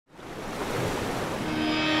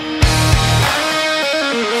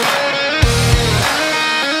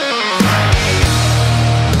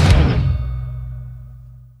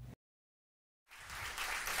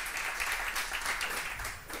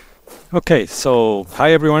Okay, so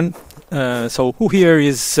hi everyone. So who here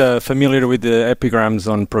is familiar with the epigrams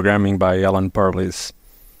on programming by Alan Perlis?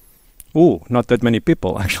 Ooh, not that many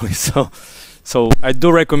people actually. So I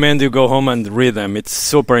do recommend you go home and read them. It's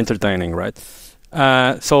super entertaining, right?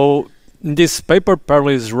 So in this paper,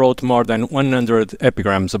 Perlis wrote more than 100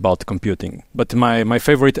 epigrams about computing. But my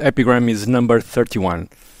favorite epigram is number 31,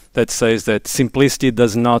 that says that simplicity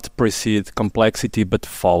does not precede complexity but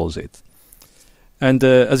follows it. And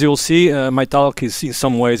as you'll see, my talk is in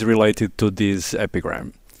some ways related to this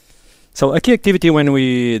epigram. So a key activity when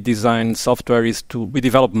we design software is we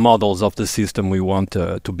develop models of the system we want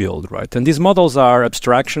to build, right? And these models are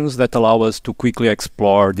abstractions that allow us to quickly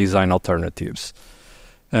explore design alternatives.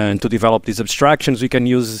 And to develop these abstractions, we can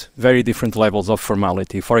use very different levels of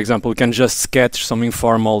formality. For example, we can just sketch some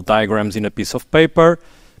informal diagrams in a piece of paper,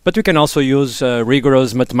 but we can also use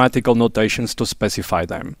rigorous mathematical notations to specify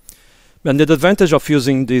them. And the advantage of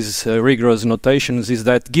using these rigorous notations is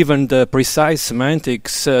that given the precise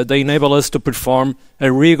semantics, they enable us to perform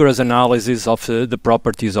a rigorous analysis of the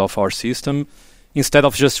properties of our system instead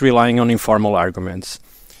of just relying on informal arguments.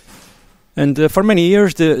 And for many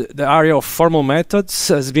years, the area of formal methods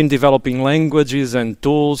has been developing languages and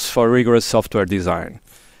tools for rigorous software design.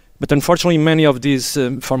 But unfortunately, many of these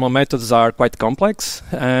formal methods are quite complex,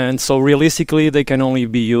 and so realistically, they can only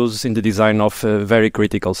be used in the design of very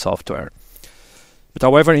critical software. But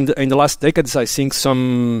however, in the last decades, I think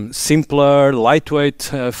some simpler, lightweight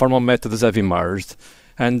formal methods have emerged.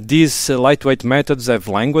 And these lightweight methods have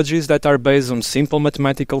languages that are based on simple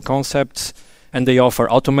mathematical concepts, and they offer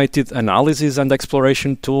automated analysis and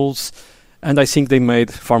exploration tools, and I think they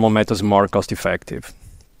made formal methods more cost-effective.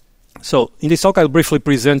 So in this talk, I'll briefly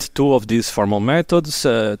present two of these formal methods,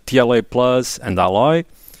 TLA and Alloy.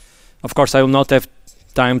 Of course, I will not have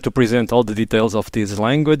time to present all the details of these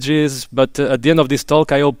languages, but at the end of this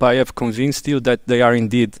talk, I hope I have convinced you that they are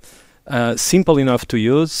indeed simple enough to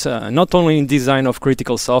use, not only in design of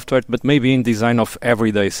critical software, but maybe in design of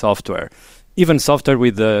everyday software, even software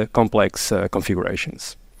with complex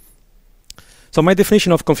configurations. So my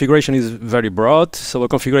definition of configuration is very broad. So a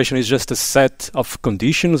configuration is just a set of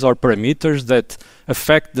conditions or parameters that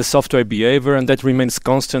affect the software behavior and that remains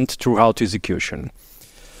constant throughout execution.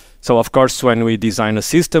 So of course, when we design a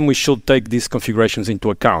system, we should take these configurations into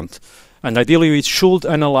account. And ideally, we should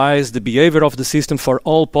analyze the behavior of the system for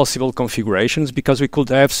all possible configurations because we could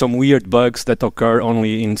have some weird bugs that occur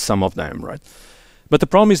only in some of them, right? But the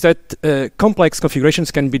problem is that complex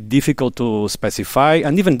configurations can be difficult to specify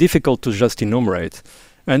and even difficult to just enumerate.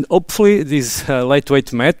 And hopefully these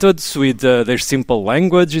lightweight methods with their simple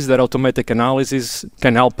languages, their automatic analysis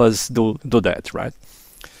can help us do that, right?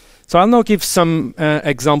 So I'll now give some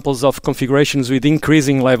examples of configurations with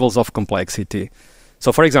increasing levels of complexity.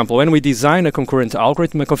 So for example, when we design a concurrent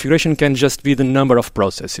algorithm, a configuration can just be the number of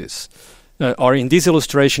processes. Or in this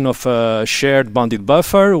illustration of a shared bounded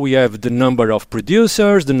buffer, we have the number of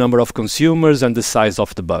producers, the number of consumers, and the size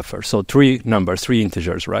of the buffer. So three numbers, three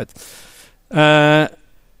integers, right?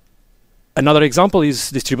 Another example is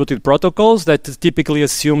distributed protocols that typically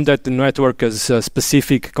assume that the network has a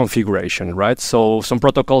specific configuration, right? So some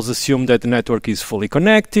protocols assume that the network is fully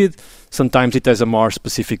connected. Sometimes it has a more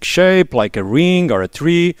specific shape, like a ring or a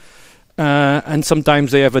tree. And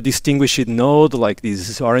sometimes they have a distinguished node, like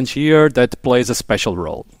this orange here, that plays a special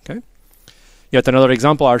role. Okay. Yet another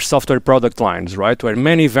example are software product lines, right, where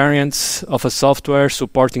many variants of a software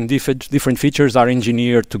supporting different features are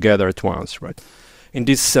engineered together at once, right? In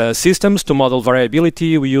these systems, to model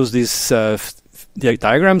variability, we use these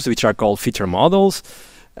diagrams, which are called feature models.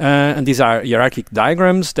 And these are hierarchic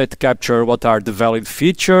diagrams that capture what are the valid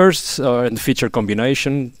features and feature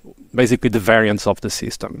combination, basically the variance of the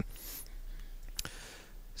system.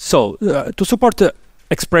 So, to support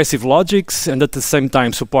expressive logics and at the same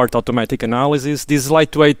time support automatic analysis, these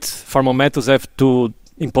lightweight formal methods have to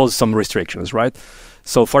impose some restrictions, right?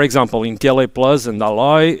 So, for example, in TLA and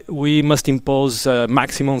Alloy, we must impose a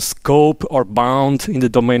maximum scope or bound in the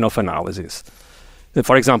domain of analysis.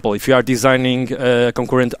 For example, if you are designing a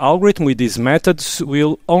concurrent algorithm with these methods,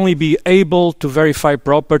 we'll only be able to verify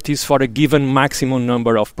properties for a given maximum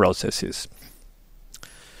number of processes.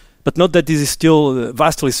 But note that this is still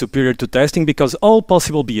vastly superior to testing because all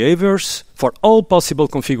possible behaviors for all possible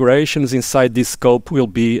configurations inside this scope will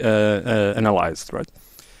be analyzed, right?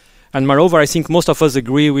 And moreover, I think most of us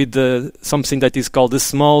agree with something that is called the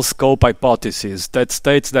small scope hypothesis that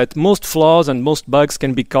states that most flaws and most bugs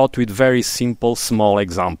can be caught with very simple, small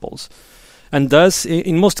examples. And thus,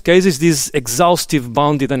 in most cases, this exhaustive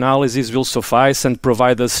bounded analysis will suffice and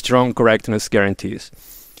provide us strong correctness guarantees.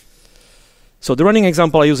 So the running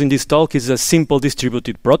example I use in this talk is a simple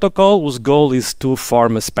distributed protocol whose goal is to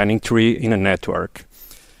form a spanning tree in a network.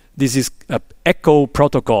 This is an echo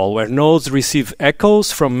protocol where nodes receive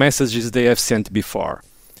echoes from messages they have sent before.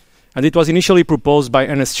 And it was initially proposed by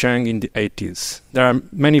Ernest Chang in the 80s. There are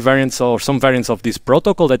many variants or some variants of this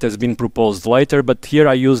protocol that has been proposed later, but here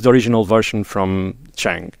I use the original version from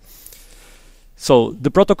Chang. So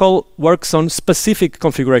the protocol works on specific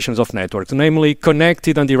configurations of networks, namely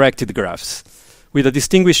connected and directed graphs, with a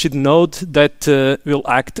distinguished node that will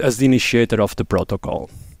act as the initiator of the protocol.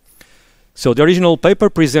 So the original paper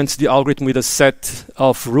presents the algorithm with a set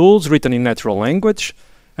of rules written in natural language,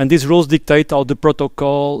 and these rules dictate how the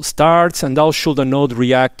protocol starts and how should a node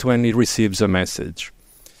react when it receives a message.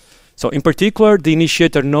 So in particular, the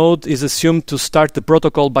initiator node is assumed to start the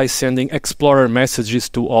protocol by sending explorer messages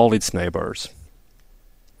to all its neighbors.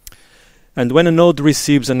 And when a node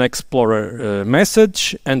receives an explorer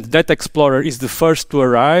message, and that explorer is the first to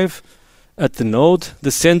arrive at the node,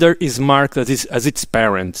 the sender is marked as its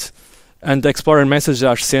parent, and the explorer messages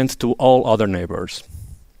are sent to all other neighbors.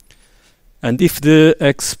 And if the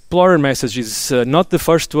explorer message is not the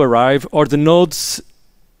first to arrive, or the nodes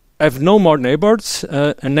have no more neighbors,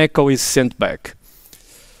 an echo is sent back.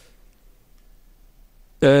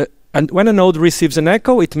 And when a node receives an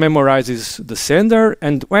echo, it memorizes the sender,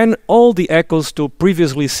 and when all the echoes to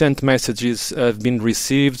previously sent messages have been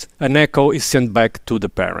received, an echo is sent back to the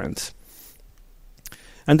parent.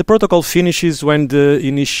 And the protocol finishes when the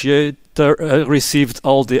initiator received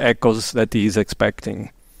all the echoes that he is expecting.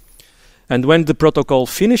 And when the protocol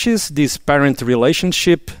finishes, this parent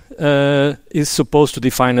relationship is supposed to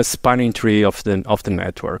define a spanning tree of the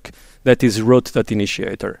network that is root at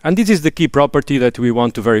initiator. And this is the key property that we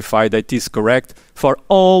want to verify that is correct for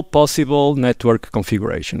all possible network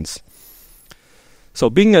configurations. So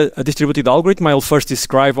being a distributed algorithm, I'll first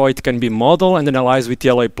describe how it can be modeled and analyzed with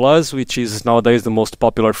TLA+, which is nowadays the most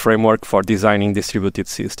popular framework for designing distributed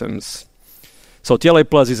systems. So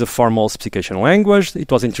TLA+ is a formal specification language.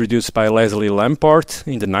 It was introduced by Leslie Lamport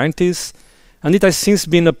in the 90s, and it has since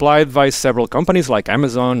been applied by several companies like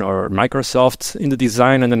Amazon or Microsoft in the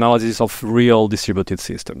design and analysis of real distributed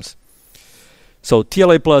systems. So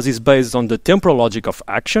TLA+ is based on the temporal logic of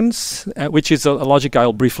actions, which is a logic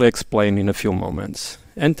I'll briefly explain in a few moments.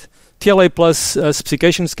 And TLA+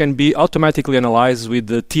 specifications can be automatically analyzed with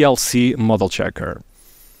the TLC model checker.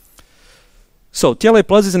 So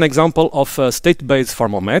TLA+ is an example of a state-based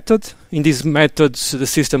formal method. In these methods, the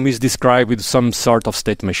system is described with some sort of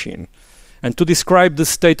state machine. And to describe the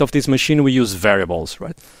state of this machine, we use variables,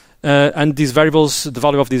 right? And these variables, the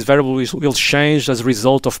value of these variables will change as a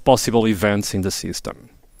result of possible events in the system.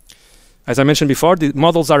 As I mentioned before, the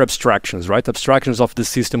models are abstractions, right? Abstractions of the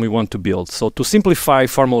system we want to build. So to simplify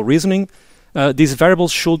formal reasoning, these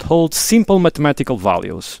variables should hold simple mathematical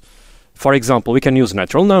values. For example, we can use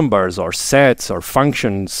natural numbers or sets or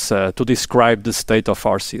functions to describe the state of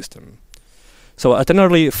our system. So at an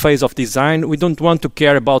early phase of design, we don't want to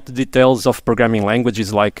care about the details of programming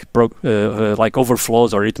languages like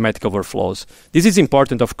overflows or arithmetic overflows. This is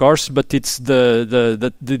important, of course, but it's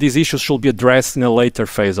these issues should be addressed in a later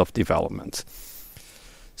phase of development.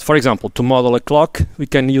 So for example, to model a clock, we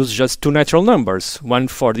can use just two natural numbers, one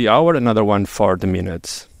for the hour, another one for the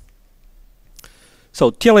minutes. So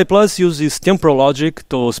TLA+ uses temporal logic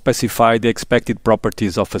to specify the expected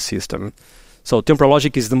properties of a system. So temporal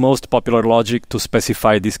logic is the most popular logic to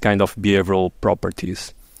specify this kind of behavioral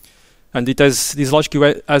properties. And this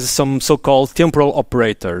logic has some so-called temporal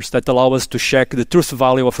operators that allow us to check the truth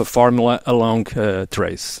value of a formula along a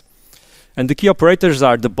trace. And the key operators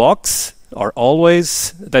are the box, or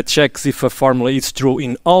always, that checks if a formula is true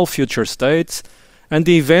in all future states, and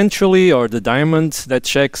the eventually, or the diamond, that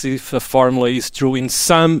checks if a formula is true in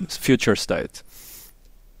some future state.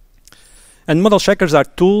 And model checkers are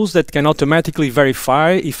tools that can automatically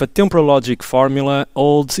verify if a temporal logic formula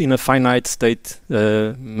holds in a finite state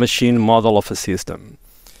machine model of a system.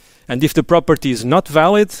 And if the property is not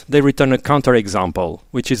valid, they return a counterexample,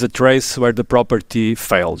 which is a trace where the property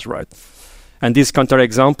fails, right? And these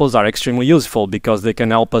counterexamples are extremely useful because they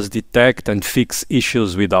can help us detect and fix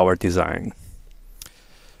issues with our design.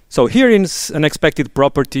 So here is an expected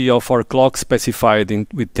property of our clock specified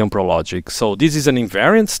with temporal logic. So this is an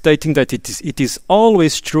invariant stating that it is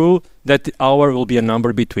always true that the hour will be a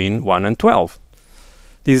number between 1 and 12.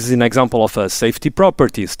 This is an example of a safety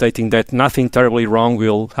property stating that nothing terribly wrong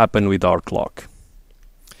will happen with our clock.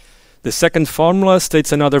 The second formula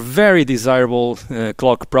states another very desirable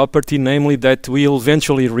clock property, namely that we'll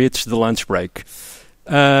eventually reach the lunch break.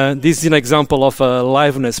 This is an example of a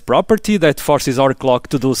liveness property that forces our clock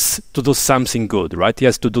to do something good, right? He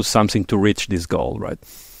has to do something to reach this goal, right?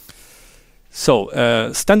 So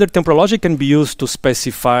standard temporal logic can be used to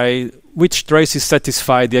specify which traces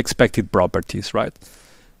satisfy the expected properties, right?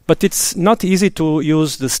 But it's not easy to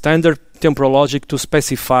use the standard temporal logic to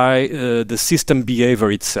specify the system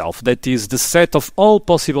behavior itself. That is the set of all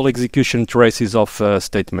possible execution traces of a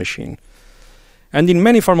state machine. And in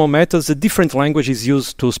many formal methods, a different language is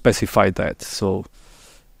used to specify that. So,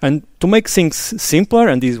 and to make things simpler,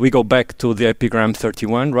 and we go back to the epigram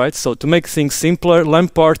 31, right? So to make things simpler,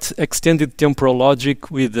 Lamport extended temporal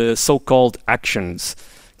logic with the so-called actions,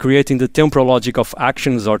 creating the temporal logic of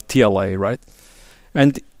actions, or TLA, right?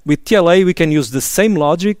 And with TLA, we can use the same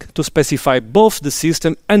logic to specify both the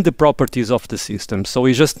system and the properties of the system. So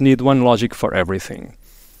we just need one logic for everything.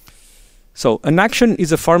 So an action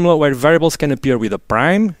is a formula where variables can appear with a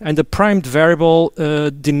prime, and the primed variable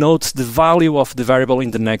denotes the value of the variable in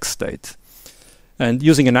the next state. And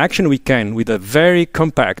using an action, we can, with a very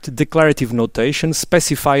compact declarative notation,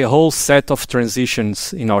 specify a whole set of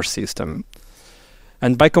transitions in our system.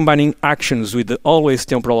 And by combining actions with the always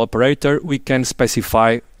temporal operator, we can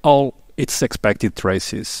specify all its expected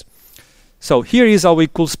traces. So here is how we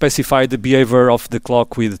could specify the behavior of the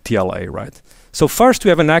clock with TLA, right? So first we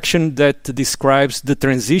have an action that describes the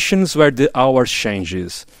transitions where the hour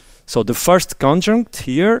changes. So the first conjunct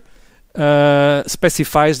here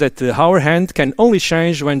specifies that the hour hand can only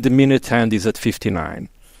change when the minute hand is at 59.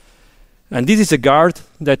 And this is a guard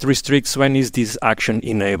that restricts when is this action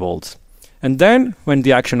enabled. And then, when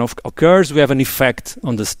the action occurs, we have an effect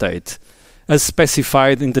on the state, as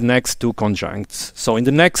specified in the next two conjuncts. So in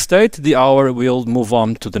the next state, the hour will move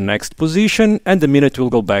on to the next position, and the minute will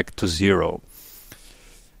go back to 0.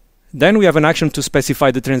 Then we have an action to specify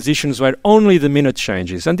the transitions where only the minute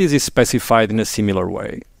changes, and this is specified in a similar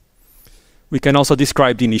way. We can also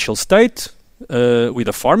describe the initial state with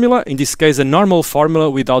a formula, in this case a normal formula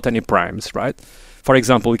without any primes, right? For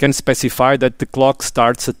example, we can specify that the clock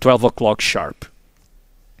starts at 12 o'clock sharp.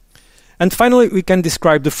 And finally, we can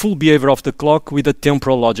describe the full behavior of the clock with a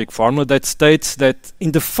temporal logic formula that states that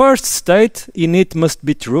in the first state, init must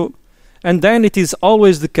be true, and then it is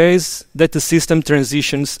always the case that the system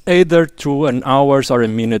transitions either through an hours or a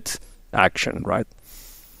minute action, right?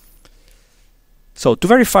 So to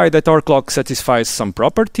verify that our clock satisfies some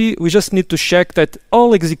property, we just need to check that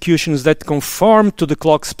all executions that conform to the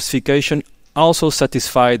clock specification also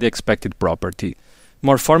satisfy the expected property.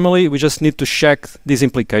 More formally, we just need to check this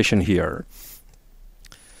implication here.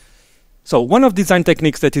 So one of the design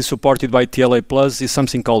techniques that is supported by TLA Plus is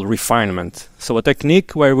something called refinement. So a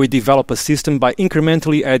technique where we develop a system by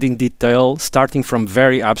incrementally adding detail starting from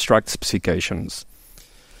very abstract specifications.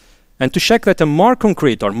 And to check that a more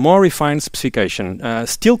concrete or more refined specification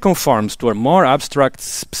still conforms to a more abstract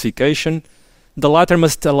specification, the latter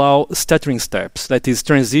must allow stuttering steps, that is,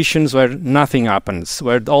 transitions where nothing happens,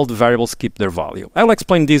 where all the variables keep their value. I'll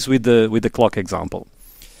explain this with the clock example.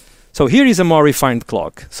 So here is a more refined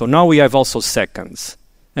clock. So now we have also seconds.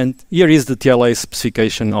 And here is the TLA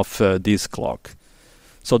specification of this clock.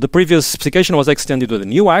 So the previous specification was extended with a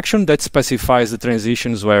new action that specifies the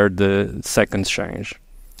transitions where the seconds change,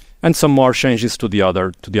 and some more changes to the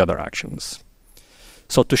other actions.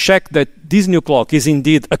 So to check that this new clock is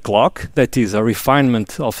indeed a clock, that is a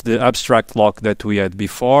refinement of the abstract clock that we had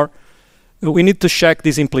before, we need to check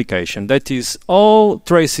this implication. That is, all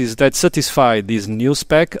traces that satisfy this new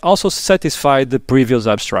spec also satisfy the previous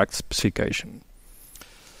abstract specification.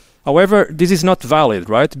 However, this is not valid,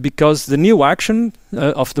 right? Because the new action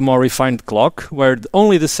of the more refined clock, where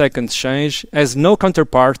only the seconds change, has no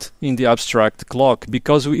counterpart in the abstract clock,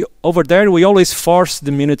 because over there we always force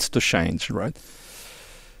the minutes to change, right?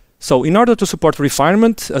 So in order to support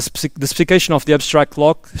refinement, the specification of the abstract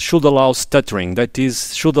clock should allow stuttering, that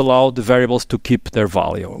is, should allow the variables to keep their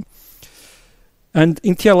value. And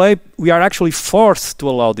in TLA, we are actually forced to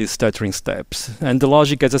allow these stuttering steps, and the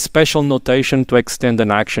logic has a special notation to extend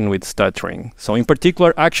an action with stuttering. So in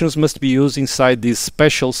particular, actions must be used inside this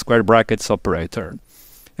special square brackets operator.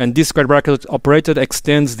 And this square bracket operator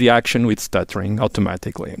extends the action with stuttering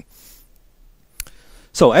automatically.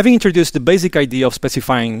 So having introduced the basic idea of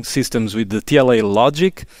specifying systems with the TLA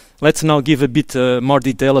logic, let's now give a bit more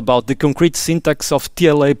detail about the concrete syntax of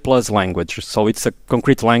TLA plus language. So it's a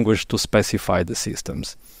concrete language to specify the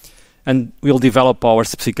systems. And we'll develop our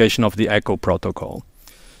specification of the echo protocol.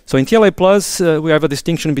 So in TLA plus, we have a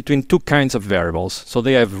distinction between two kinds of variables. So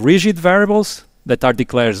they have rigid variables that are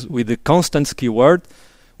declared with the constants keyword,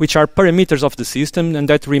 which are parameters of the system and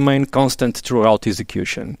that remain constant throughout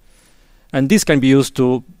execution. And this can be used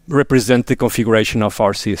to represent the configuration of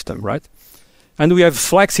our system, right? And we have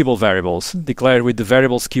flexible variables declared with the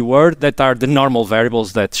variables keyword that are the normal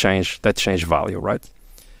variables that change value, right?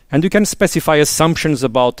 And you can specify assumptions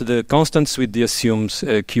about the constants with the assumes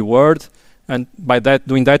keyword, and by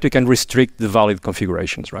doing that, we can restrict the valid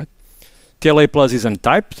configurations, right? TLA plus is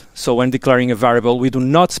untyped, so when declaring a variable, we do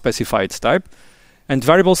not specify its type, and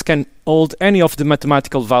variables can hold any of the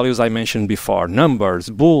mathematical values I mentioned before, numbers,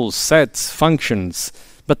 bools, sets, functions,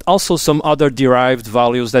 but also some other derived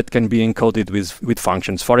values that can be encoded with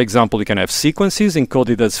functions. For example, we can have sequences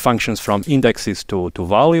encoded as functions from indexes to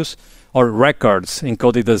values, or records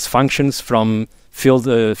encoded as functions from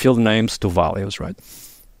field names to values, right?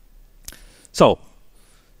 So,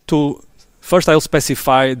 first I'll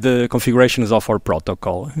specify the configurations of our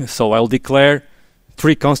protocol. So I'll declare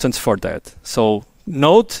 3 constants for that. So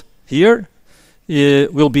node here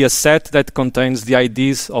will be a set that contains the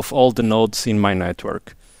IDs of all the nodes in my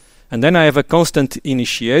network. And then I have a constant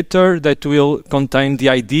initiator that will contain the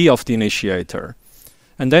ID of the initiator.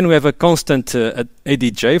 And then we have a constant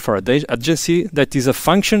ADJ for adjacency that is a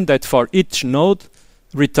function that for each node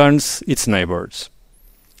returns its neighbors.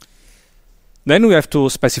 Then we have to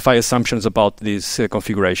specify assumptions about this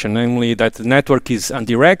configuration, namely that the network is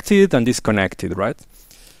undirected and disconnected, right?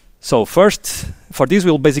 So first, for this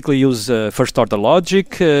we'll basically use first order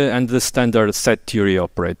logic and the standard set theory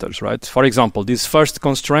operators, right? For example, this first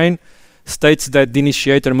constraint states that the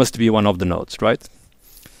initiator must be one of the nodes, right?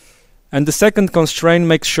 And the second constraint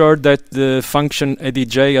makes sure that the function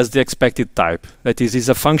ADJ has the expected type. That is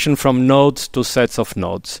a function from nodes to sets of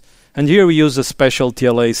nodes. And here we use a special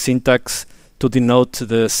TLA syntax to denote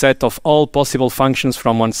the set of all possible functions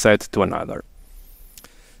from one set to another.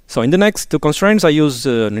 So in the next 2 constraints, I use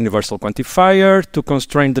an universal quantifier to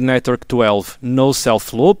constrain the network to have no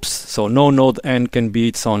self loops, so no node n can be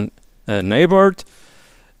its own neighbor,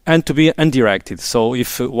 and to be undirected. So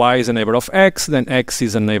if y is a neighbor of x, then x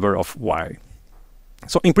is a neighbor of y.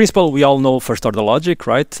 So in principle, we all know first order logic,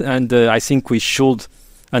 right? And I think we should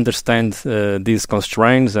understand these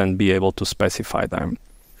constraints and be able to specify them.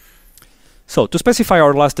 So to specify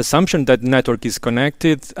our last assumption that the network is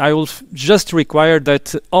connected, I will just require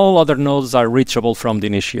that all other nodes are reachable from the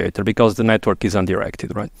initiator because the network is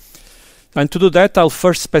undirected, right? And to do that, I'll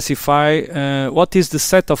first specify what is the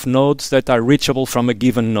set of nodes that are reachable from a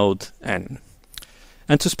given node n.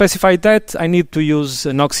 And to specify that, I need to use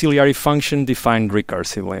an auxiliary function defined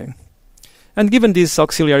recursively. And given this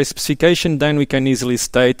auxiliary specification, then we can easily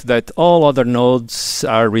state that all other nodes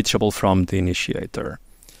are reachable from the initiator.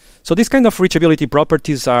 So these kind of reachability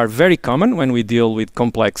properties are very common when we deal with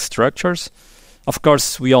complex structures. Of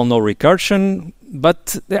course, we all know recursion,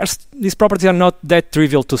 but these properties are not that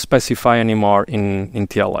trivial to specify anymore in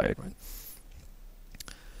TLA.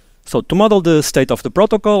 So to model the state of the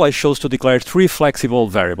protocol, I chose to declare 3 flexible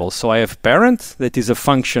variables. So I have parent, that is a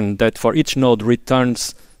function that for each node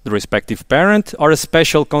returns the respective parent, or a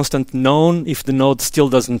special constant known if the node still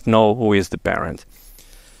doesn't know who is the parent.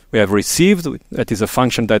 We have received, that is a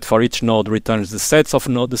function that for each node returns the set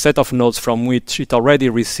of nodes from which it already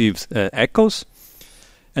receives echoes.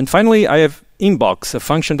 And finally, I have inbox, a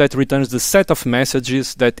function that returns the set of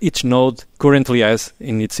messages that each node currently has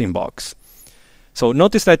in its inbox. So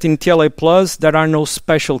notice that in TLA+, there are no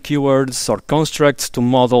special keywords or constructs to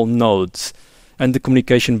model nodes and the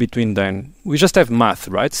communication between them. We just have math,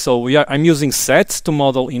 right? So I'm using sets to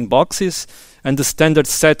model inboxes and the standard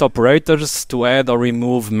set operators to add or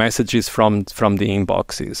remove messages from the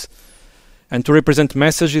inboxes. And to represent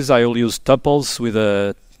messages, I will use tuples with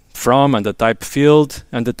a from and a type field,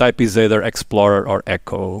 and the type is either explorer or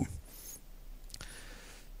echo.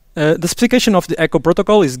 The specification of the echo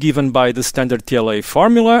protocol is given by the standard TLA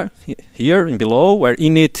formula here and below, where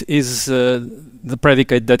init is the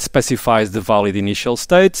predicate that specifies the valid initial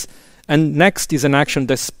states, and next is an action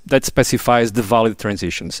that specifies the valid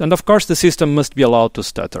transitions. And of course, the system must be allowed to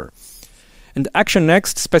stutter. And action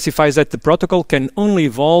next specifies that the protocol can only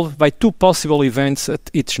evolve by 2 possible events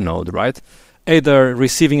at each node, right? Either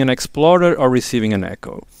receiving an explorer or receiving an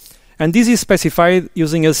echo. And this is specified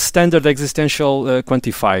using a standard existential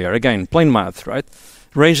quantifier, again, plain math, right?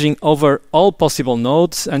 Ranging over all possible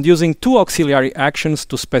nodes and using 2 auxiliary actions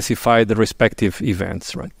to specify the respective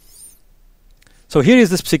events, right? So here is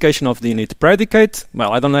the specification of the init predicate.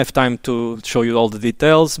 Well, I don't have time to show you all the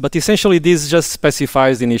details, but essentially this just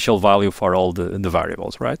specifies the initial value for all the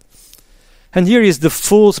variables, right? And here is the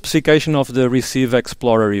full specification of the receive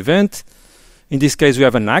explorer event. In this case, we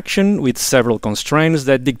have an action with several constraints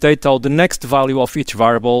that dictate how the next value of each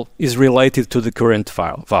variable is related to the current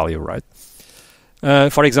value, right?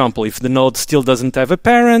 For example, if the node still doesn't have a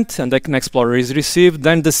parent and an explorer is received,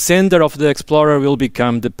 then the sender of the explorer will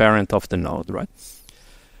become the parent of the node, right?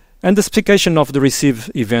 And the specification of the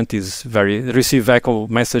receive event is the receive echo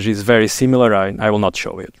message is very similar. I will not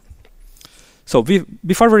show it. So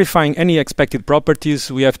before verifying any expected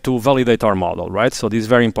properties, we have to validate our model, right? So this is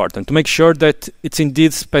very important to make sure that it's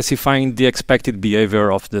indeed specifying the expected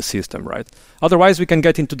behavior of the system, right? Otherwise, we can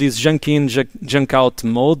get into this junk in, junk out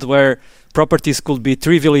mode where properties could be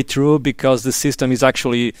trivially true because the system is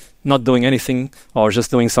actually not doing anything or just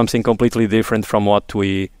doing something completely different from what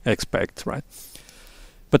we expect, right?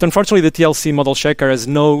 But unfortunately, the TLC model checker has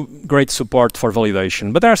no great support for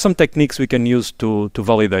validation. But there are some techniques we can use to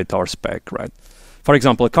validate our spec, right? For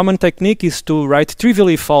example, a common technique is to write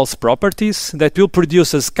trivially false properties that will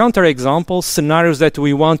produce as counterexamples scenarios that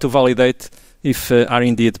we want to validate if are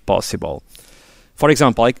indeed possible. For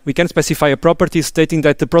example, we can specify a property stating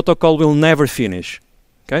that the protocol will never finish,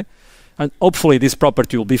 okay? And hopefully this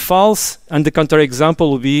property will be false, and the counterexample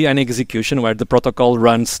will be an execution where the protocol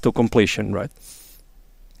runs to completion, right?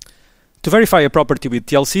 To verify a property with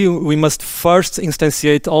TLC, we must first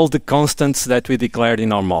instantiate all the constants that we declared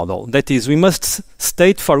in our model. That is, we must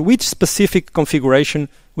state for which specific configuration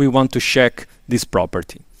we want to check this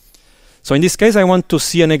property. So in this case, I want to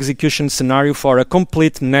see an execution scenario for a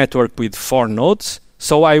complete network with 4 nodes.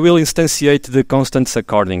 So I will instantiate the constants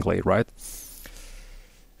accordingly, right?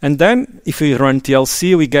 And then, if we run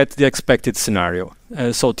TLC, we get the expected scenario.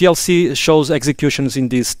 So TLC shows executions in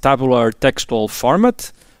this tabular textual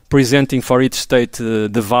format, presenting for each state the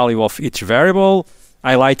value of each variable,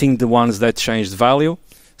 highlighting the ones that changed value.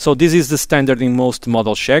 So this is the standard in most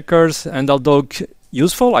model checkers, and although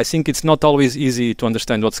useful, I think it's not always easy to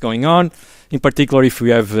understand what's going on, in particular if we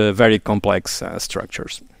have very complex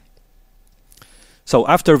structures. So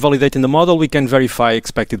after validating the model, we can verify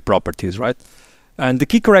expected properties, right? And the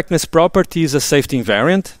key correctness property is a safety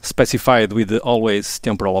invariant specified with the always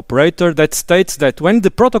temporal operator that states that when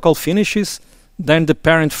the protocol finishes, then the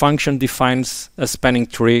parent function defines a spanning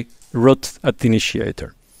tree root at the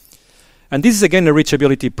initiator. And this is again a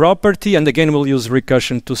reachability property, and again we'll use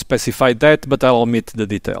recursion to specify that, but I'll omit the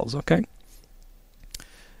details, okay?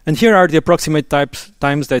 And here are the approximate times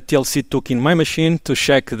that TLC took in my machine to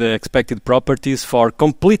check the expected properties for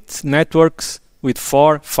complete networks with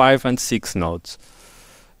 4, 5, and 6 nodes.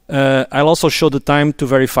 I'll also show the time to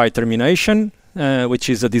verify termination, which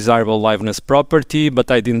is a desirable liveness property, but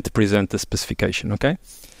I didn't present the specification, okay?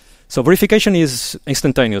 So verification is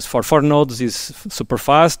instantaneous. For 4 nodes is super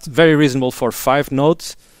fast, very reasonable for 5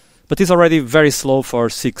 nodes, but it's already very slow for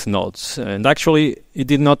 6 nodes. And actually, it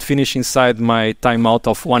did not finish inside my timeout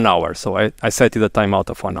of 1 hour, so I set it a timeout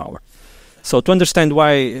of 1 hour. So to understand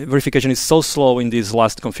why verification is so slow in this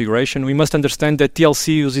last configuration, we must understand that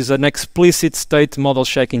TLC uses an explicit state model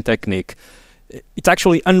checking technique. It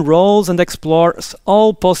actually unrolls and explores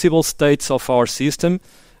all possible states of our system,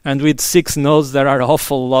 and with 6 nodes there are an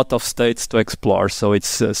awful lot of states to explore, so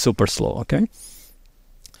it's super slow, okay?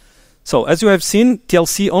 So as you have seen,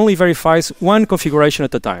 TLC only verifies 1 configuration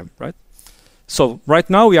at a time, right? So right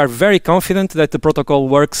now we are very confident that the protocol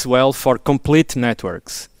works well for complete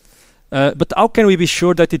networks. But how can we be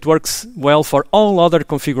sure that it works well for all other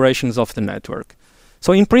configurations of the network?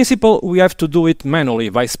 So in principle, we have to do it manually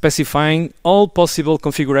by specifying all possible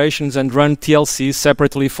configurations and run TLC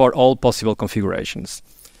separately for all possible configurations.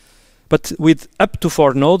 But with up to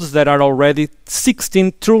 4 nodes, there are already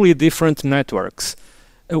 16 truly different networks,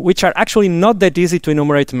 which are actually not that easy to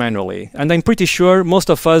enumerate manually. And I'm pretty sure most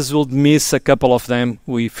of us would miss a couple of them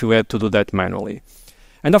if we had to do that manually.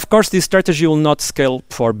 And of course, this strategy will not scale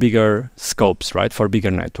for bigger scopes, right? For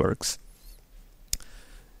bigger networks.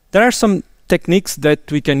 There are some techniques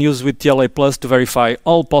that we can use with TLA Plus to verify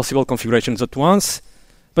all possible configurations at once,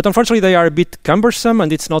 but unfortunately they are a bit cumbersome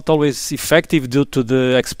and it's not always effective due to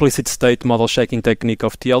the explicit state model checking technique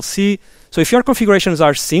of TLC. So if your configurations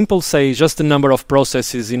are simple, say just the number of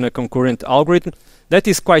processes in a concurrent algorithm, that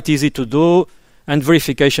is quite easy to do and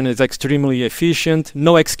verification is extremely efficient.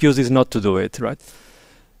 No excuses not to do it, right?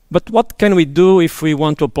 But what can we do if we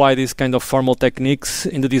want to apply these kind of formal techniques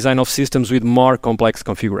in the design of systems with more complex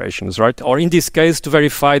configurations, right? Or in this case, to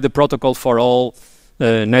verify the protocol for all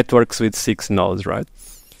networks with 6 nodes, right?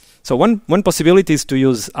 So one possibility is to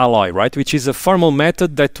use Alloy, right? Which is a formal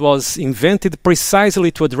method that was invented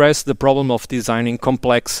precisely to address the problem of designing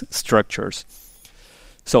complex structures.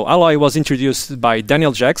 So Alloy was introduced by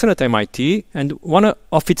Daniel Jackson at MIT, and one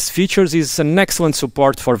of its features is an excellent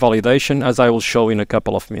support for validation, as I will show in a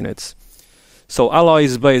couple of minutes. So Alloy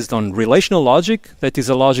is based on relational logic. That is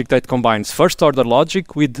a logic that combines first-order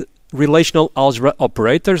logic with relational algebra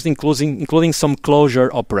operators, including some closure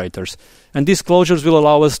operators. And these closures will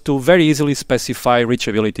allow us to very easily specify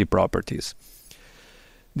reachability properties.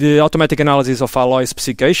 The automatic analysis of Alloy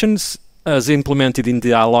specifications, as implemented in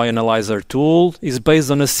the Alloy Analyzer tool, is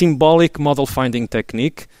based on a symbolic model finding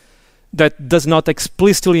technique that does not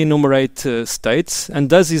explicitly enumerate states, and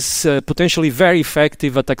thus is potentially very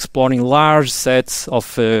effective at exploring large sets of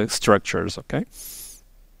structures. Okay.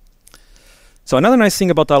 So another nice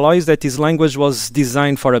thing about Alloy is that this language was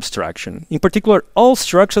designed for abstraction. In particular, all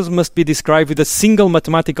structures must be described with a single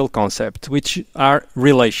mathematical concept, which are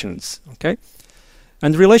relations. Okay.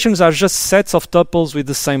 And relations are just sets of tuples with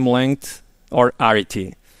the same length or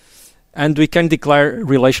arity. And we can declare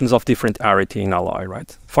relations of different arity in Alloy,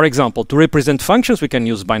 right? For example, to represent functions, we can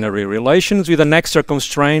use binary relations with an extra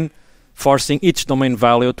constraint forcing each domain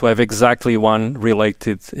value to have exactly one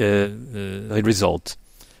related result.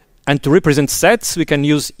 And to represent sets, we can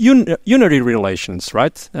use unary relations,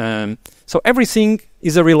 right? So everything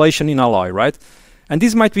is a relation in Alloy, right? And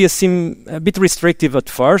this might be a bit restrictive at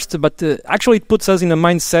first, but actually it puts us in a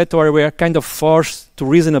mindset where we are kind of forced to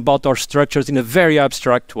reason about our structures in a very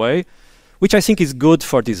abstract way, which I think is good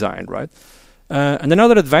for design, right? And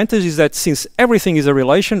another advantage is that since everything is a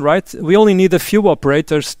relation, right, we only need a few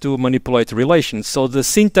operators to manipulate relations. So the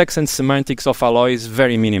syntax and semantics of Alloy is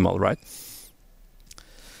very minimal, right?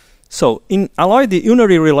 So in Alloy, the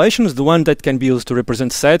unary relations, the one that can be used to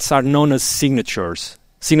represent sets, are known as signatures.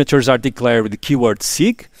 Signatures are declared with the keyword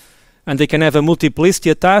sig, and they can have a multiplicity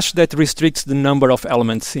attached that restricts the number of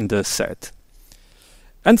elements in the set.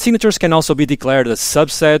 And signatures can also be declared as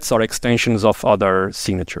subsets or extensions of other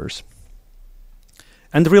signatures.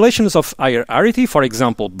 And the relations of higher arity, for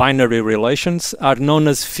example, binary relations, are known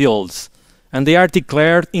as fields, and they are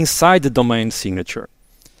declared inside the domain signature.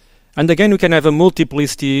 And again, we can have a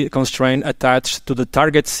multiplicity constraint attached to the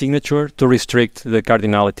target signature to restrict the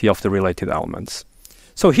cardinality of the related elements.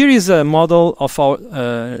 So here is a model of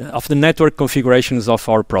the network configurations of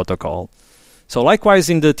our protocol. So likewise,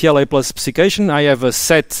 in the TLA plus specification, I have a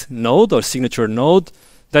set node or signature node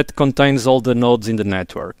that contains all the nodes in the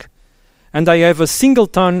network. And I have a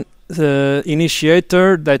singleton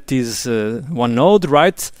initiator that is one node,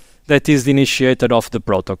 right? That is the initiator of the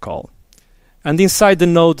protocol. And inside the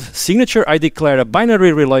node signature, I declare a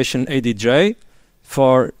binary relation ADJ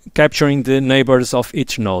for capturing the neighbors of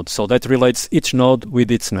each node. So that relates each node with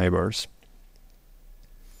its neighbors.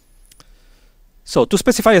 So to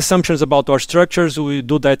specify assumptions about our structures, we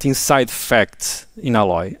do that inside facts in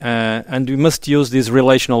Alloy. And we must use this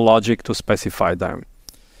relational logic to specify them.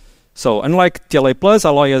 So unlike TLA+,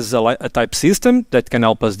 Alloy has a type system that can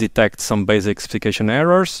help us detect some basic specification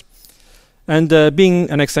errors. And being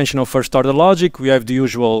an extension of first-order logic, we have the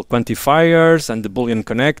usual quantifiers and the Boolean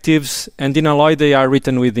connectives. And in Alloy, they are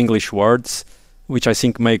written with English words, which I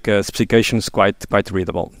think make specifications quite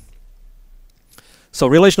readable. So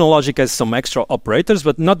relational logic has some extra operators,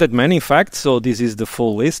 but not that many, in fact. So this is the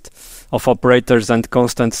full list of operators and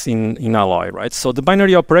constants in Alloy, right? So the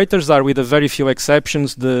binary operators are, with a very few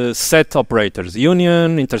exceptions, the set operators: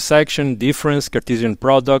 union, intersection, difference, Cartesian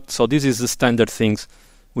product. So this is the standard things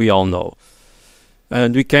we all know.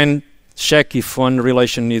 And we can check if one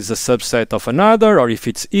relation is a subset of another or if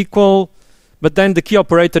it's equal. But then the key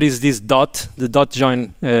operator is this dot, the dot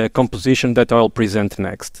join composition that I'll present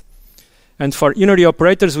next. And for unary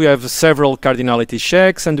operators, we have several cardinality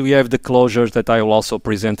checks, and we have the closures that I will also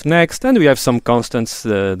present next, and we have some constants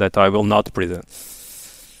that I will not present.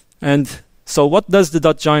 And so what does the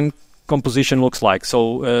dot join composition looks like?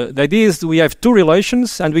 So the idea is we have two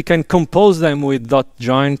relations, and we can compose them with dot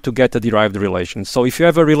join to get a derived relation. So if you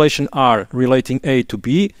have a relation R relating A to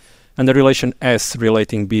B, and a relation S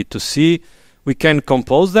relating B to C, we can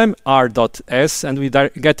compose them, R dot S, and we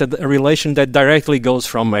get a relation that directly goes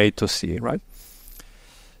from A to C, right?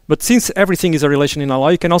 But since everything is a relation in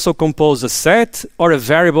Alloy, you can also compose a set or a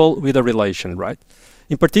variable with a relation, right?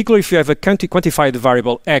 In particular, if you have a quantified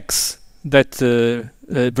variable X that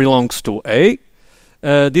belongs to A,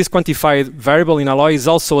 this quantified variable in Alloy is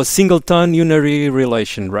also a singleton unary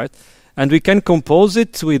relation, right? And we can compose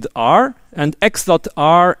it with R, and X dot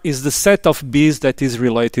R is the set of B's that is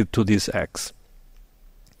related to this X.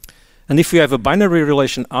 And if we have a binary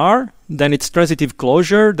relation R, then its transitive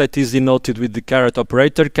closure, that is denoted with the caret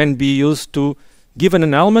operator, can be used to, given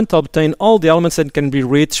an element, obtain all the elements that can be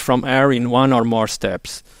reached from R in one or more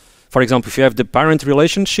steps. For example, if you have the parent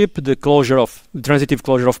relationship, the transitive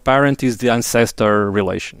closure of parent is the ancestor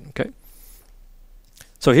relation. Okay.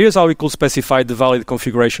 So here's how we could specify the valid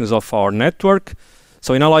configurations of our network.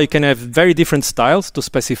 So in Alloy, you can have very different styles to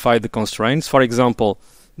specify the constraints. For example,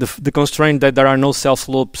 the constraint that there are no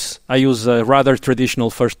self-loops, I use a rather traditional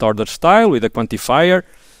first-order style with a quantifier,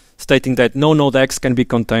 stating that no node X can be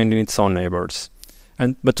contained in its own neighbors.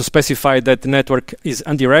 But to specify that the network is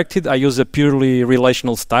undirected, I use a purely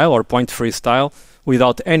relational style or point-free style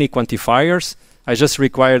without any quantifiers. I just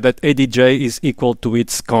require that ADJ is equal to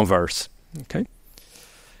its converse. Okay.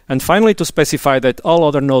 And finally, to specify that all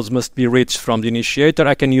other nodes must be reached from the initiator,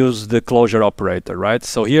 I can use the closure operator, right?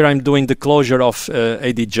 So here I'm doing the closure of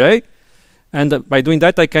ADJ. And by doing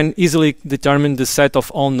that, I can easily determine the set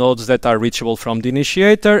of all nodes that are reachable from the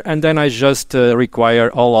initiator. And then I just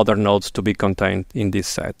require all other nodes to be contained in this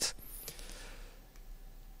set.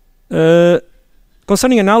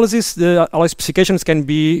 Concerning analysis, the Alloy specifications can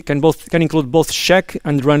include both check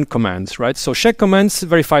and run commands, right? So check commands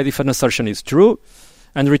verify if an assertion is true,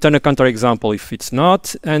 and return a counterexample if it's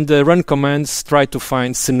not. And run commands try to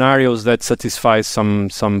find scenarios that satisfy some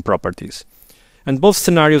properties. And both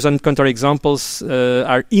scenarios and counterexamples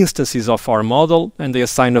are instances of our model, and they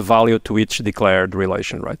assign a value to each declared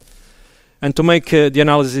relation, right? And to make the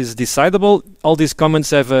analysis decidable, all these commands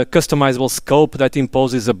have a customizable scope that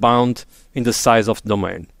imposes a bound in the size of the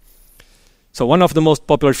domain. So one of the most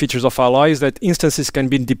popular features of Alloy is that instances can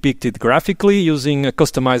be depicted graphically using a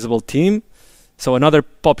customizable theme. So another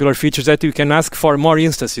popular feature is that you can ask for more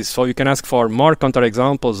instances. So you can ask for more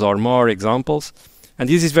counterexamples or more examples. And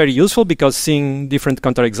this is very useful because seeing different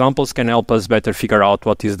counterexamples can help us better figure out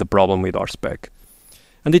what is the problem with our spec.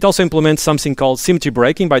 And it also implements something called symmetry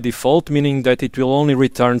breaking by default, meaning that it will only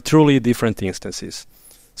return truly different instances.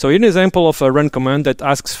 So here's an example of a run command that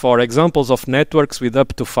asks for examples of networks with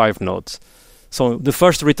up to 5 nodes. So the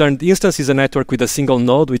first returned instance is a network with a single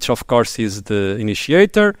node, which of course is the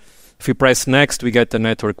initiator. If we press next, we get a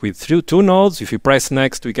network with 2 nodes. If we press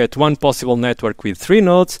next, we get one possible network with 3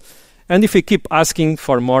 nodes. And if we keep asking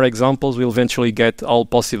for more examples, we'll eventually get all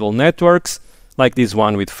possible networks, like this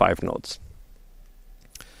one with 5 nodes.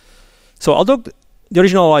 So although the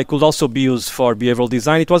original Alloy could also be used for behavioral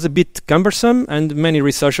design, it was a bit cumbersome, and many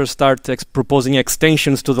researchers start proposing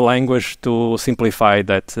extensions to the language to simplify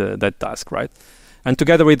that task, right? And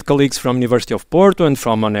together with colleagues from University of Porto and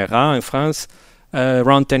from Onera in France,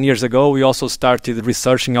 around 10 years ago, we also started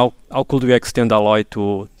researching how could we extend Alloy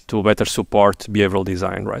to better support behavioral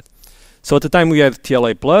design, right? So at the time we had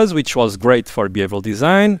TLA+, which was great for behavioral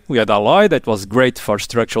design. We had Alloy that was great for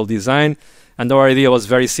structural design. And our idea was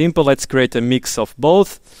very simple. Let's create a mix of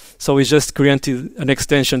both. So we just created an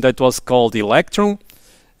extension that was called Electron,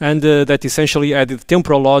 and that essentially added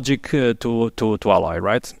temporal logic to Alloy,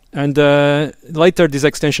 right? And later this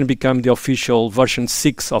extension became the official version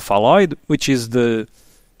 6 of Alloy, which is the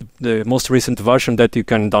most recent version that you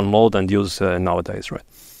can download and use nowadays, right?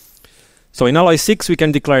 So in Alloy 6, we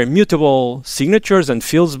can declare mutable signatures and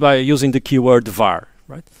fields by using the keyword var,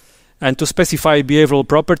 right? And to specify behavioral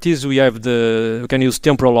properties, we can use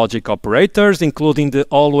temporal logic operators, including the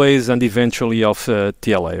always and eventually of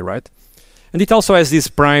TLA, right? And it also has this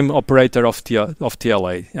prime operator of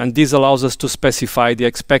TLA, and this allows us to specify the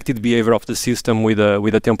expected behavior of the system with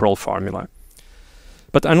a temporal formula.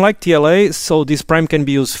 But unlike TLA, so this prime can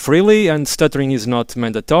be used freely, and stuttering is not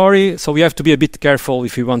mandatory. So we have to be a bit careful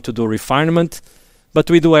if we want to do refinement. But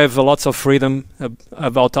we do have lots of freedom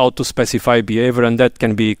about how to specify behavior, and that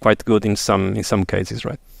can be quite good in some cases,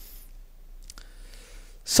 right?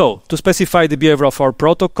 So to specify the behavior of our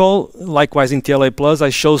protocol, likewise in TLA+, I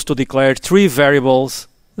chose to declare 3 variables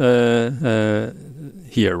here,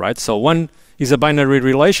 right? So one is a binary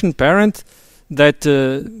relation parent that,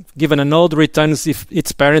 given a node, returns if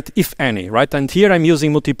its parent, if any, right? And here I'm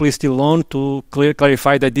using multiplicity alone to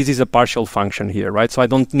clarify that this is a partial function here, right? So I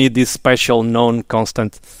don't need this special known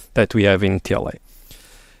constant that we have in TLA.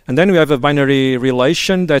 And then we have a binary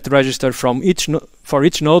relation that registers for each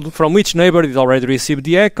node from which neighbor it already received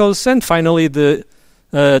the echoes. And finally, the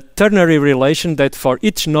ternary relation that for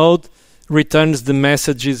each node returns the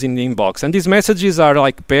messages in the inbox. And these messages are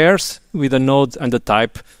like pairs with a node and a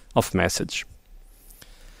type of message.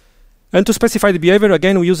 And to specify the behavior,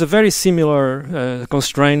 again, we use a very similar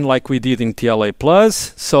constraint like we did in TLA+.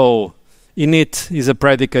 So init is a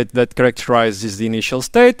predicate that characterizes the initial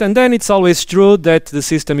state, and then it's always true that the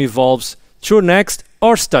system evolves true next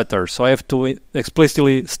or stutter. So I have to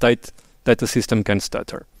explicitly state that the system can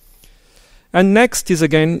stutter. And next is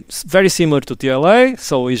again very similar to TLA.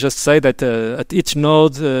 So we just say that at each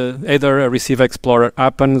node, either a receive explorer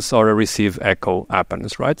happens or a receive echo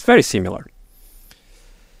happens, right? It's very similar.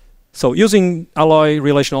 So using Alloy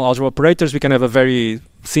relational algebra operators, we can have a very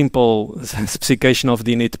simple specification of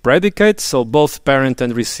the init predicate. So both parent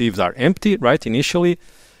and received are empty, right, initially.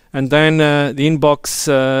 And then the inbox,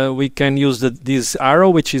 we can use this arrow,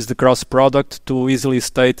 which is the cross product, to easily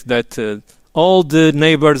state that all the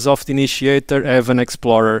neighbors of the initiator have an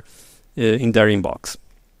explorer in their inbox.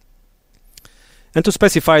 And to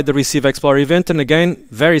specify the receive explorer event, and again,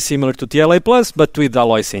 very similar to TLA+, but with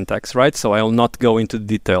Alloy syntax, right? So I'll not go into the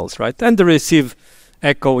details, right? And the receive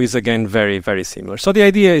echo is again very, very similar. So the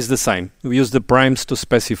idea is the same. We use the primes to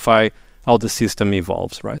specify how the system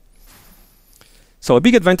evolves, right? So a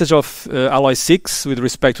big advantage of Alloy 6 with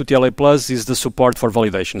respect to TLA+ is the support for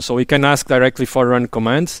validation. So we can ask directly for run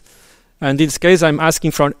commands. And in this case, I'm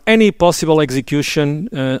asking for any possible execution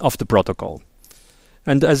of the protocol.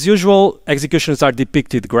 And as usual, executions are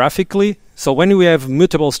depicted graphically. So when we have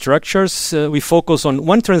mutable structures, we focus on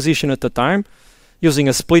one transition at a time using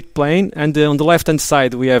a split plane. And on the left-hand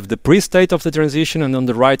side, we have the pre-state of the transition. And on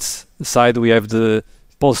the right side, we have the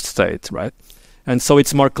post-state, right? And so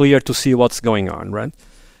it's more clear to see what's going on, right?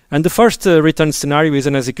 And the first return scenario is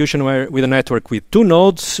an execution with a network with 2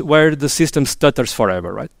 nodes where the system stutters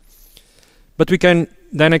forever, right? But we can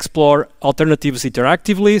then explore alternatives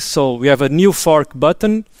interactively. So we have a new fork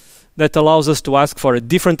button that allows us to ask for a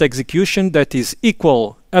different execution that is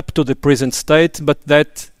equal up to the present state, but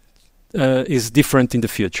that is different in the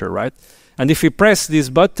future, right? And if we press this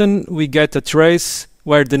button, we get a trace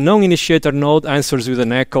where the non-initiator node answers with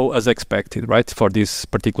an echo as expected, right, for this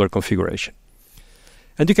particular configuration.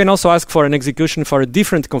 And you can also ask for an execution for a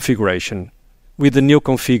different configuration with the new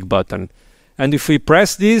config button. And if we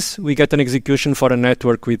press this, we get an execution for a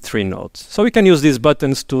network with 3 nodes. So we can use these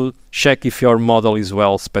buttons to check if your model is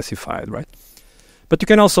well specified, right? But you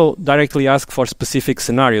can also directly ask for specific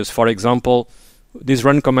scenarios. For example, this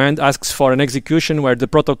run command asks for an execution where the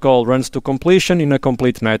protocol runs to completion in a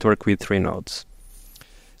complete network with 3 nodes.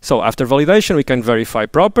 So after validation, we can verify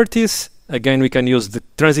properties. Again, we can use the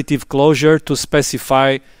transitive closure to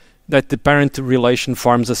specify that the parent relation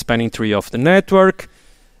forms a spanning tree of the network.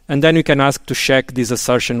 And then we can ask to check this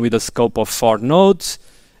assertion with a scope of 4 nodes.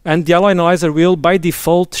 And the Alloy analyzer will, by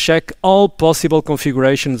default, check all possible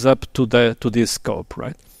configurations up to this scope,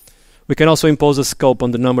 right? We can also impose a scope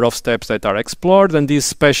on the number of steps that are explored. And this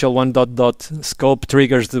special 1 ... scope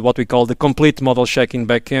triggers what we call the complete model checking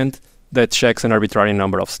backend that checks an arbitrary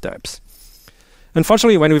number of steps.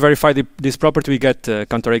 Unfortunately, when we verify this property, we get a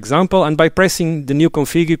counterexample. And by pressing the new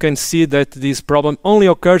config, you can see that this problem only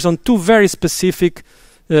occurs on 2 very specific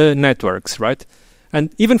networks, right?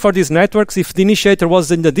 And even for these networks, if the initiator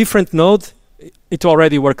was in a different node, it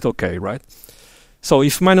already worked okay, right? So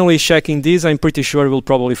if manually checking these, I'm pretty sure we'll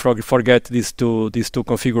probably forget these two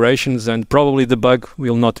configurations, and probably the bug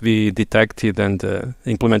will not be detected, and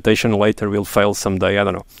implementation later will fail someday. I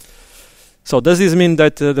don't know. So does this mean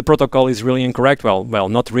that the protocol is really incorrect? Well,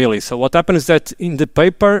 not really. So what happens is that in the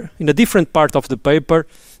paper, in a different part of the paper,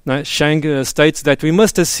 Shang states that we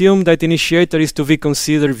must assume that initiator is to be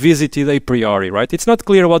considered visited a priori, right? It's not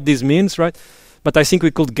clear what this means, right? But I think we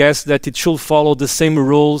could guess that it should follow the same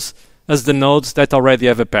rules as the nodes that already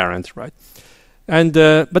have a parent, right? And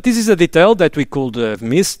but this is a detail that we could have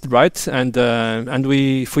missed, right? And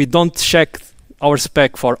if we don't check our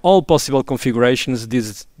spec for all possible configurations,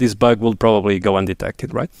 this bug will probably go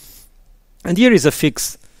undetected, right? And here is a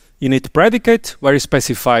fixed init predicate where you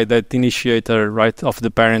specify that the initiator, right, of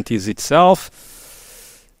the parent is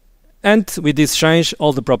itself. And with this change,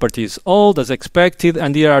 all the properties old as expected.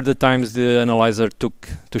 And here are the times the analyzer took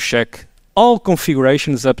to check all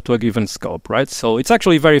configurations up to a given scope, right? So it's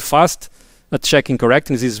actually very fast at checking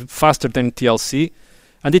correctness. It's faster than TLC.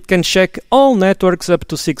 And it can check all networks up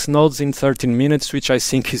to 6 nodes in 13 minutes, which I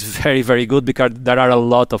think is very, very good because there are a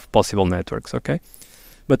lot of possible networks, okay?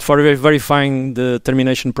 But for verifying the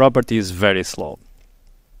termination property is very slow.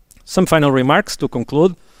 Some final remarks to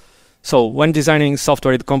conclude. So when designing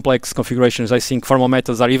software with complex configurations, I think formal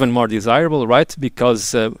methods are even more desirable, right?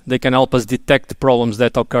 Because they can help us detect problems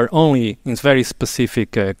that occur only in very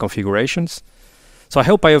specific configurations. So I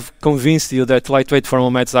hope I have convinced you that lightweight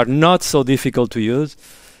formal methods are not so difficult to use,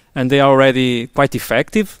 and they are already quite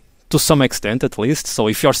effective, to some extent at least. So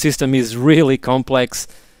if your system is really complex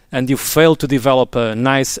and you fail to develop a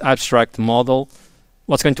nice abstract model,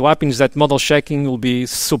 what's going to happen is that model checking will be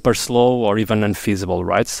super slow or even unfeasible,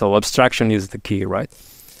 right? So abstraction is the key, right?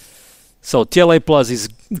 So TLA Plus is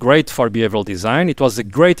great for behavioral design. It was a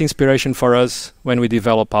great inspiration for us when we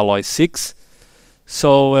developed Alloy 6.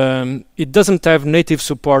 So it doesn't have native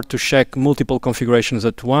support to check multiple configurations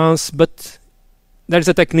at once, but there's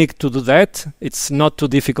a technique to do that. It's not too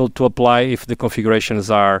difficult to apply if the configurations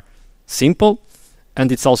are simple,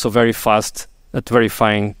 and it's also very fast at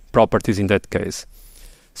verifying properties in that case.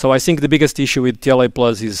 So I think the biggest issue with TLA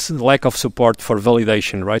Plus is lack of support for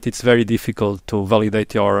validation, right? It's very difficult to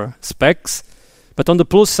validate your specs. But on the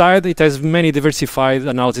plus side, it has many diversified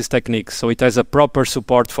analysis techniques. So it has a proper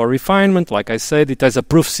support for refinement. Like I said, it has a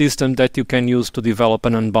proof system that you can use to develop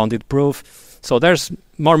an unbounded proof. So there's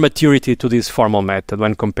more maturity to this formal method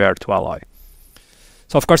when compared to Alloy.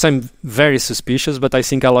 So of course, I'm very suspicious, but I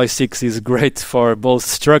think Alloy 6 is great for both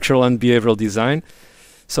structural and behavioral design.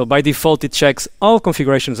 So by default, it checks all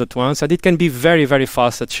configurations at once, and it can be very, very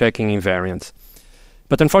fast at checking invariants.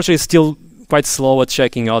 But unfortunately, it's still quite slow at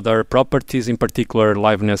checking other properties, in particular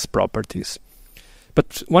liveness properties.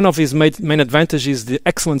 But one of its main advantages is the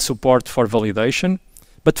excellent support for validation.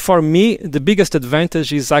 But for me, the biggest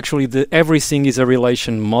advantage is actually the everything is a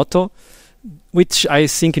relation motto, which I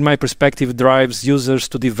think, in my perspective, drives users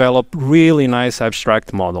to develop really nice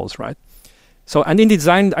abstract models, right? So, and in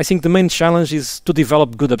design, I think the main challenge is to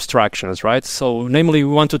develop good abstractions, right? So, namely,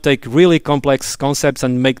 we want to take really complex concepts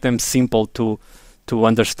and make them simple to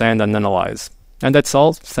understand and analyze. And that's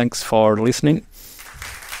all. Thanks for listening.